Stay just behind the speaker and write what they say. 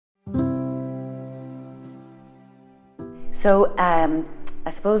So I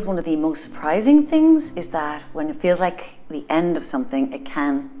suppose one of the most surprising things is that when it feels like the end of something, it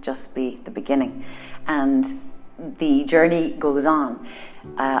can just be the beginning, and the journey goes on.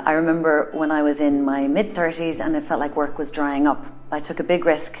 I remember when I was in my mid-30s and it felt like work was drying up. I took a big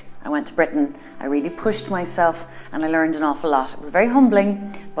risk. I went to Britain. I really pushed myself and I learned an awful lot. It was very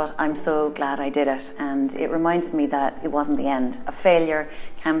humbling, but I'm so glad I did it. And it reminded me that it wasn't the end. A failure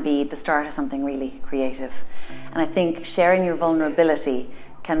can be the start of something really creative. And I think sharing your vulnerability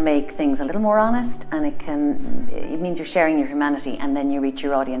can make things a little more honest, and it means you're sharing your humanity, and then you reach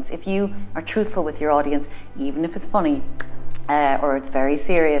your audience. If you are truthful with your audience, even if it's funny or it's very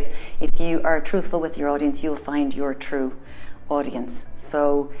serious, if you are truthful with your audience, you'll find your true audience.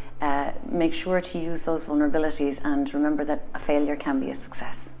 So make sure to use those vulnerabilities and remember that a failure can be a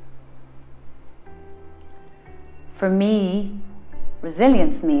success. For me,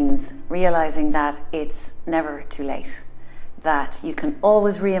 resilience means realizing that it's never too late, that you can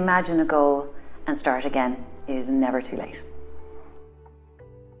always reimagine a goal, and start again is never too late.